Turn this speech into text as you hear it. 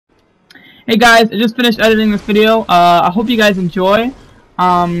Hey guys, I just finished editing this video. I hope you guys enjoy.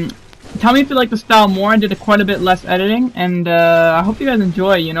 Tell me if you like the style more. I did quite a bit less editing, and I hope you guys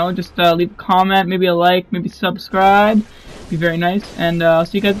enjoy. You know, just leave a comment, maybe a like, maybe subscribe. Be very nice, and I'll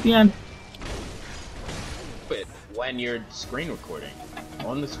see you guys at the end. When you're screen recording,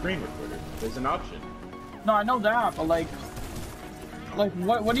 on the screen recorder, there's an option. No, I know that, but like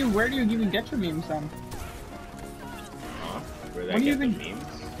where do you even get your memes then? Huh? Where do I get the memes?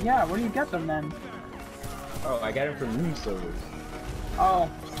 Yeah, where do you get them then? Oh, I got them from meme servers. Oh,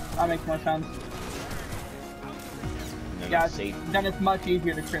 that makes more sense. Yeah, then it's much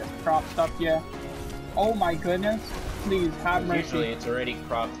easier to crop stuff, yeah. Oh my goodness, please have mercy. Usually it's already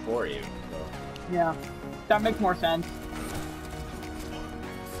cropped for you. So. Yeah, that makes more sense.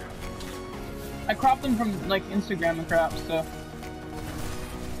 I crop them from like Instagram and crap, so.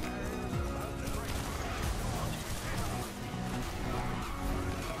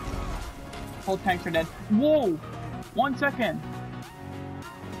 Whole tanks are dead. Whoa! 1 second.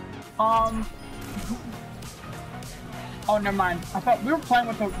 Oh, never mind. I thought we were playing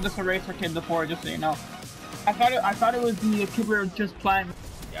with this eraser kid before, just so you know. I thought it was the kid we were just playing.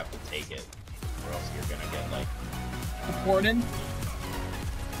 You have to take it, or else you're gonna get like deported.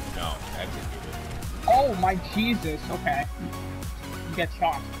 No, executed. Oh my Jesus! Okay, you get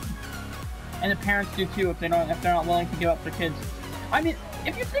shot, and the parents do too if they're not willing to give up their kids. I mean,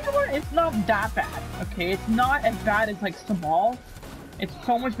 if you think about it, it's not that bad. Okay, it's not as bad as like Sabal. It's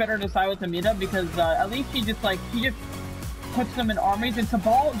so much better to side with Amita because at least he just puts them in armies, and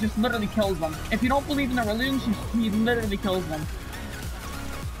Sabal just literally kills them. If you don't believe in the religion, he literally kills them.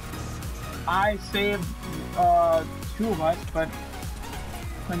 I saved 2 of us, but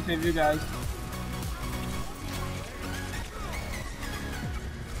couldn't save you guys.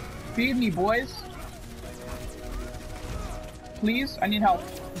 Feed me, boys. Please, I need help.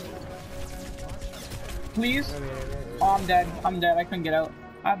 Please. Oh, I'm dead. I'm dead. I couldn't get out.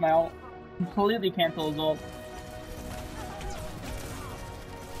 I have my ult. Completely cancel his ult.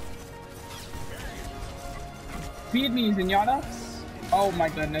 Feed me, Zenyatta. Oh my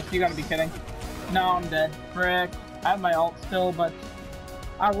goodness, you gotta be kidding. No, I'm dead. Frick. I have my ult still, but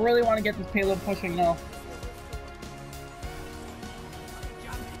I really want to get this payload pushing now.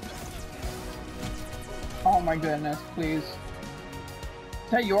 Oh my goodness, please.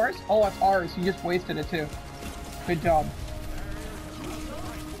 Is that yours? Oh, it's ours. You just wasted it too. Good job.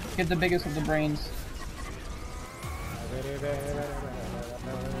 Get the biggest of the brains.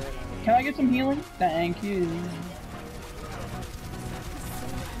 Can I get some healing? Thank you.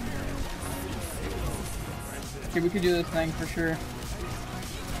 Okay, we could do this thing for sure.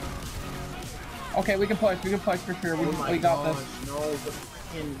 Okay, we can push for sure. We got this. No, the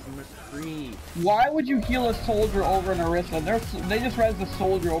fucking McCree. Why would you heal a soldier over Narissa? They just res the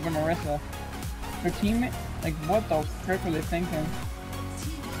soldier over Narissa. Their teammate? Like, what the frick were they thinking?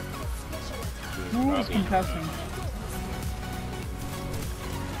 Who is concussing?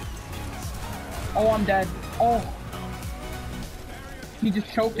 Oh, I'm dead. Oh. He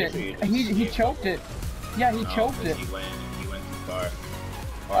just choked it. He choked it. Yeah, he choked it. He went too far.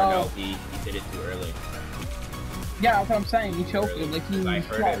 Or no, he did it too early. Yeah, that's what I'm saying. He choked it. Like, he I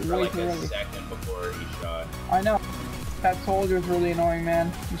heard it for like too a early. second before he shot. I know. That soldier's really annoying,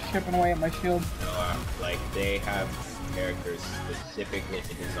 man. He's chipping away at my shield. No, like, they have characters specifically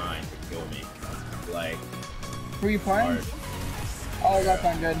designed to kill me. Like, who are you playing? Oh, that's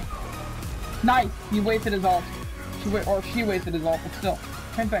not good. Nice! He wasted his ult. She wasted his ult, but still.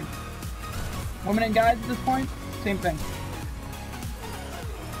 Same thing. Women and guys at this point, same thing.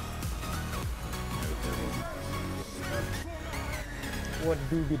 What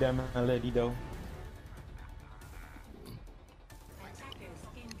do be that melody though?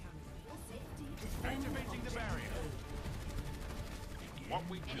 Activating the barrier. What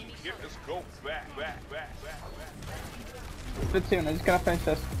we do here is go back. But soon, I just gotta finish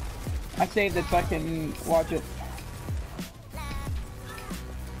this. I saved it so I can watch it.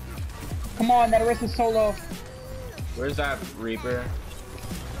 Come on, that Arista's so low. where's that Reaper?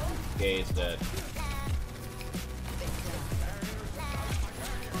 Okay, it's dead.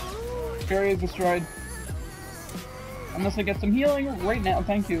 Barrier is destroyed. Unless I get some healing right now,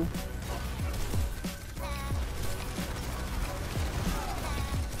 thank you.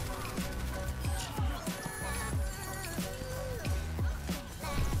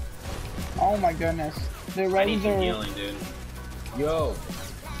 Oh my goodness. The I need Reds some are... healing, dude. Yo!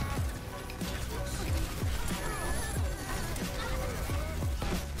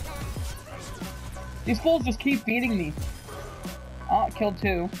 These fools just keep beating me. Oh, killed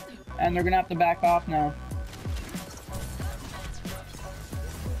 2. And they're gonna have to back off now.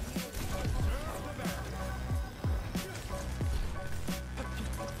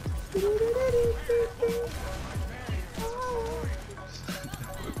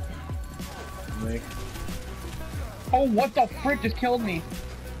 Oh, what the frick just killed me?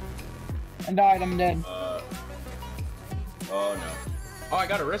 I died, I'm dead. Oh no. Oh, I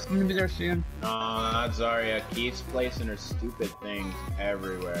got a wrist. I'm gonna be there soon. No, not Zarya. Keeps placing her stupid things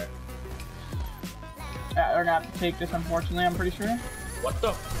everywhere. Yeah, they're gonna have to take this, unfortunately, I'm pretty sure. What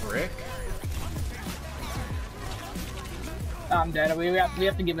the frick? I'm dead. We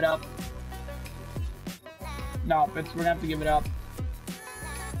have to give it up. No, we're gonna have to give it up.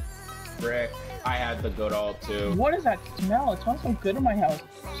 Frick. I had the good ult too. What is that smell? It smells so good in my house.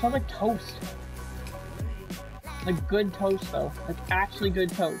 It smells like toast. Like good toast though. Like actually good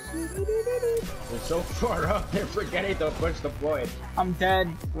toast. We're so far up, they're forgetting to push the point. I'm dead.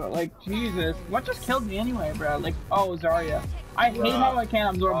 But like, Jesus. What just killed me anyway, bro? Like, oh, Zarya. I hate how I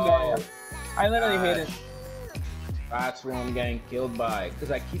can't absorb Zarya. I literally hate it. That's what I'm getting killed by.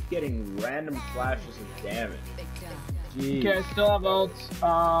 Because I keep getting random flashes of damage. Jeez. Okay, I still have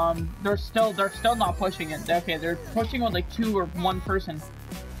ults. They're still not pushing it. Okay, they're pushing with like 2 or 1 person.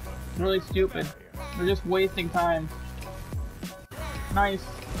 It's really stupid. They're just wasting time. Nice.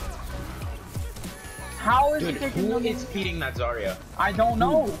 How is Dude, it taking who them? is feeding that Zarya? I don't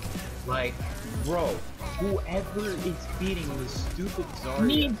know. Like, bro, whoever is feeding this stupid Zarya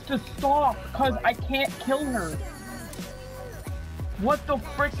Needs to stop, cause I can't kill her. What the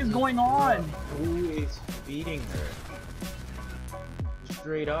frick is going on? Who is feeding her?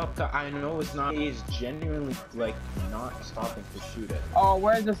 Straight up, I know it's not. He's genuinely like not stopping to shoot it. Oh,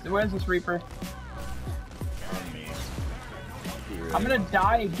 where's this Reaper? On me. I'm gonna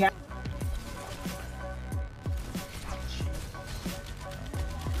die again.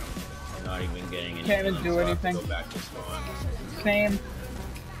 Not even getting any. Can't even do anything. Go back to spawn. Same.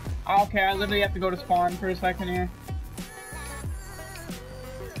 Okay, I literally have to go to spawn for a second here.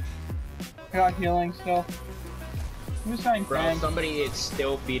 I got healing still. Who's saying Bro, thanks? somebody is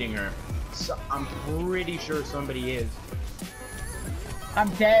still feeding her. So, I'm pretty sure somebody is. I'm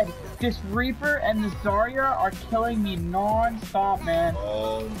dead. This Reaper and this Zarya are killing me non-stop, man.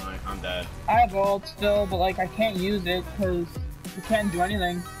 Oh my, I'm dead. I have ult still, but like I can't use it because we can't do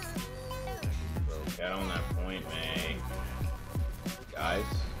anything. Bro, get on that point, man. Guys,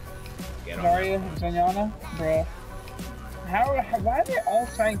 get on Zarya, Zenyatta, bruh. Why are they all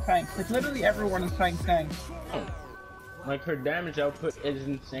saying thanks? Like literally everyone is saying thanks. Like her damage output is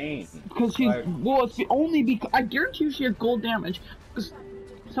insane. Because she's, well, it's only because, I guarantee you she has gold damage. Because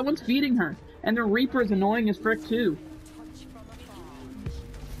someone's feeding her. And the Reaper is annoying as frick too.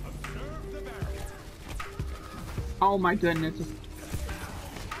 Oh my goodness.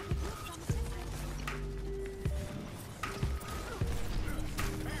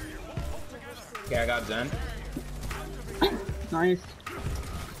 Okay, I got Zen. Nice.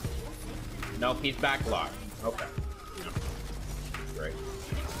 No, he's backlocked. Okay. No. Great.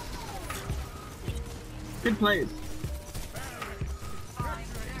 Good plays.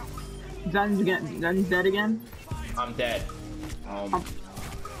 Zen's dead again. I'm dead.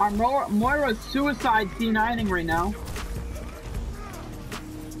 I'm Moira's suicide C9ing right now.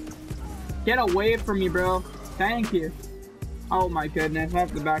 Get away from me, bro. Thank you. Oh my goodness, I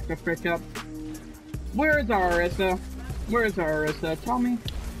have to back the frick up. Where's our Orisa? Where's our Orisa? Tell me.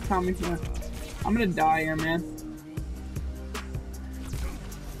 Tell me. I'm gonna die here, man.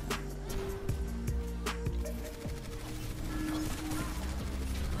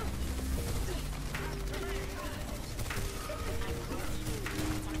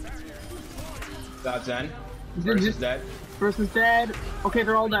 Got Zen. First is dead. First is dead. Okay,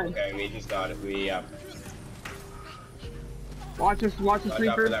 they're all dead. Okay, we just got it. We Watch this watch out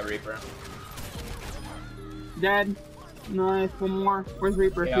Reaper. for that Reaper. Dead. Nice. One more. Where's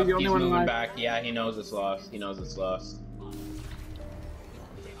Reaper? Yeah, He's the only he's one moving alive. back. Yeah, he knows it's lost. He knows it's lost.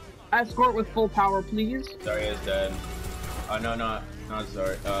 Escort with full power, please. Zarya is dead. Oh no, not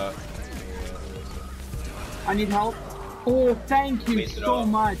Zarya. I need help. Oh, thank you Waste it so all.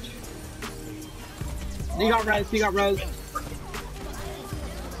 much. He got res. He got res.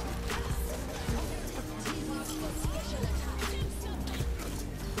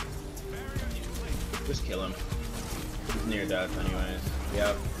 Just kill him. He's near death anyways.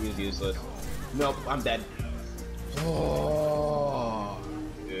 Yep, he's useless. Nope, I'm dead. Oh,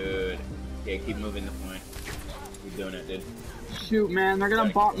 good. Okay, keep moving the point. Keep doing it, dude. Shoot, man, they're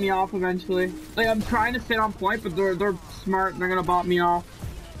gonna bot me off eventually. Like, I'm trying to stay on point, but they're smart. They're gonna bot me off.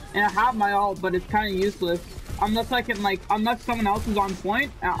 And I have my ult, but it's kind of useless. Unless I can, like, unless someone else is on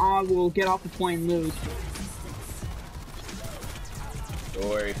point, I will get off the point and lose.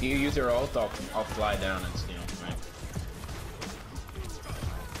 Or if you use your ult, I'll fly down and steal, right?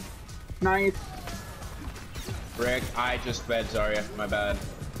 Nice. Rick, I just fed Zarya. My bad.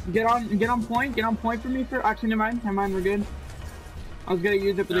 Get on point for me for. Actually, never mind. We're good. I was gonna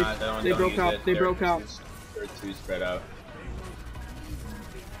use it, but they broke out. They broke out. They're too spread out.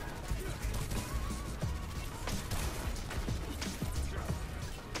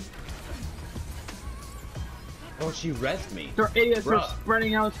 Oh, she rezzed me. They're idiots. They're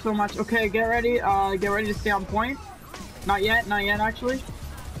spreading out so much. Okay, get ready. Get ready to stay on point. Not yet. Actually.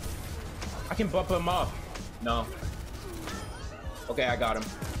 I can bump him up. No. Okay, I got him.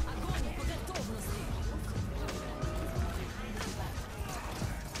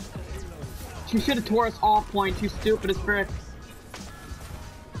 She should have tore us off point. She's stupid as frick.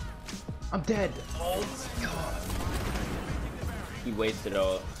 I'm dead. Oh my god. He wasted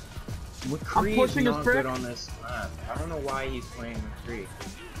all. McCree I'm pushing is his not frick. good on this map. I don't know why he's playing McCree.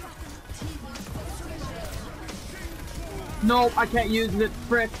 Nope, I can't use it.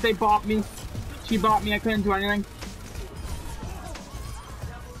 Frick, they bought me. She bought me. I couldn't do anything.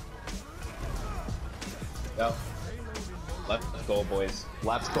 Yep. Let's go, boys.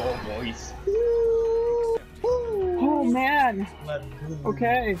 Let's go, boys. Oh man.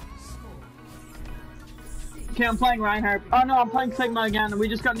 Okay. Okay, I'm playing Reinhardt. Oh no, I'm playing Sigma again. We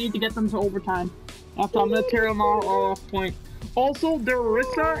just need to get them to overtime. After I'm gonna tear them all off point. Also, their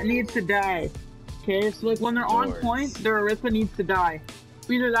Orisa needs to die. Okay, so like when they're on point, their Orisa needs to die.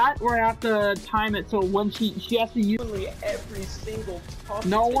 Either that or I have to time it so when she has to use. Every single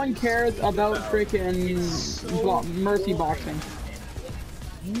no one cares about freaking mercy boxing.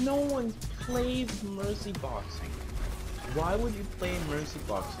 No one plays mercy boxing. Why would you play mercy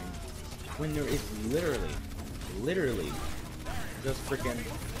boxing when there is literally just freaking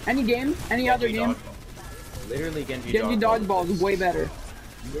any game, any other game? Literally Genji Dodgeball is way better.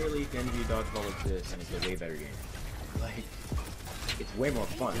 Literally Genji Dodgeball is this, and it's a way better game. Like, it's way more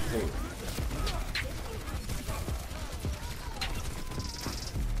fun too.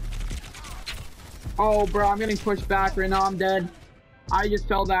 Oh, bro, I'm getting pushed back right now. I'm dead. I just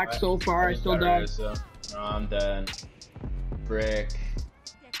fell back so far. I still died. No, I'm dead. Frick.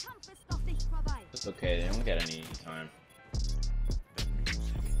 It's okay. They don't get any time.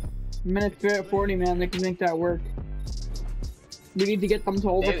 Minute 40, man. They can make that work. We need to get them to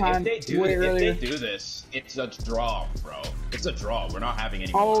overtime way earlier. If they do this, it's a draw, bro. It's a draw. We're not having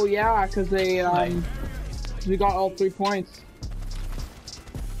any more. Oh yeah, because they we got all 3 points.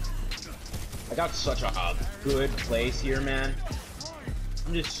 I got such a good place here, man.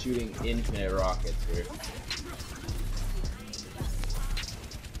 I'm just shooting infinite rockets here.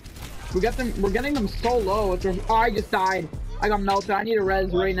 We're getting them so low. Oh, I just died. I got melted. I need a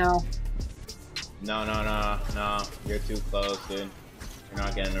res right now. No. You're too close, dude. You're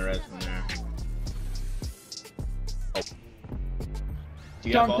not getting a res from there. Oh. Do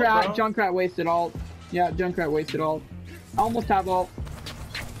you have ult, bro? Junkrat wasted ult. Yeah, Junkrat wasted ult. I almost have ult.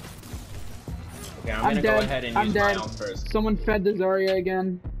 Okay, I'm gonna go ahead and use my ult first. Someone fed the Zarya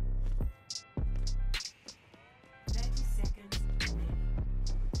again. 30 seconds.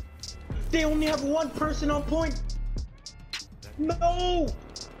 They only have one person on point. No,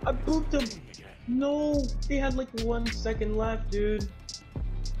 I booped him. No, they had like 1 second left, dude.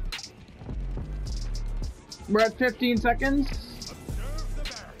 We're at 15 seconds.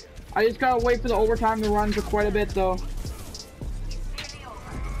 I just gotta wait for the overtime to run for quite a bit, though.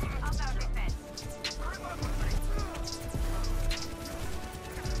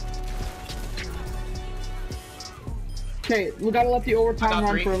 Okay, we gotta let the overtime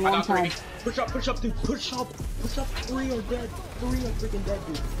run for a long time. Push up, dude. Push up. 3 are dead. 3 are freaking dead,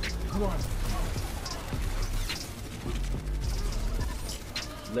 dude. Come on.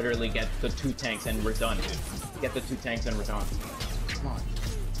 Literally get the 2 tanks and we're done, dude. Get the 2 tanks and we're done. Come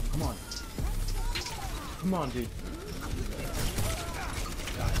on, dude.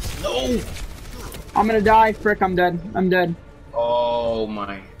 No! I'm gonna die. Frick, I'm dead. Oh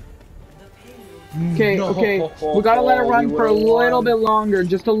my. Okay, no. Okay. We gotta let it run for a little bit longer.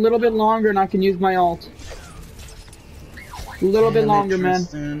 Just a little bit longer and I can use my ult. A little bit longer,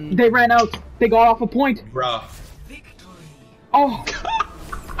 man. They ran out. They got off a point. Bruh. Oh.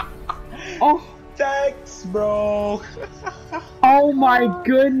 Oh. Thanks, bro. Oh my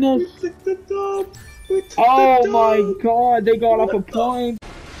goodness. Oh my god, they got off a point.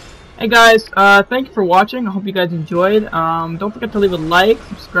 Hey guys, thank you for watching. I hope you guys enjoyed. Don't forget to leave a like,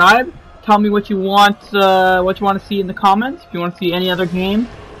 subscribe. Tell me what you want to see in the comments. If you want to see any other game,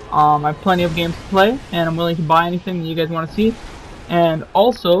 I have plenty of games to play, and I'm willing to buy anything that you guys want to see. And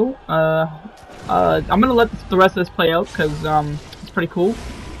also, I'm gonna let the rest of this play out because it's pretty cool.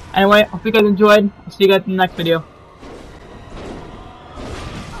 Anyway, hope you guys enjoyed. I'll see you guys in the next video.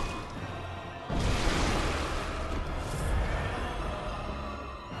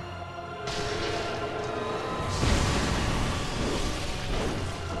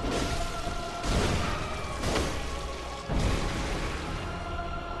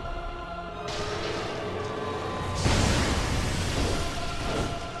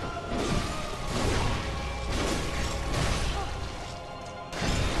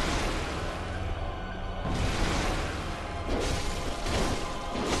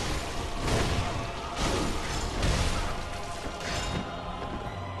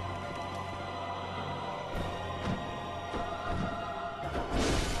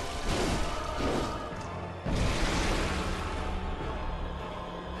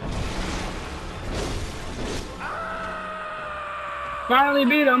 finally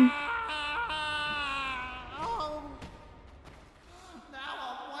beat him.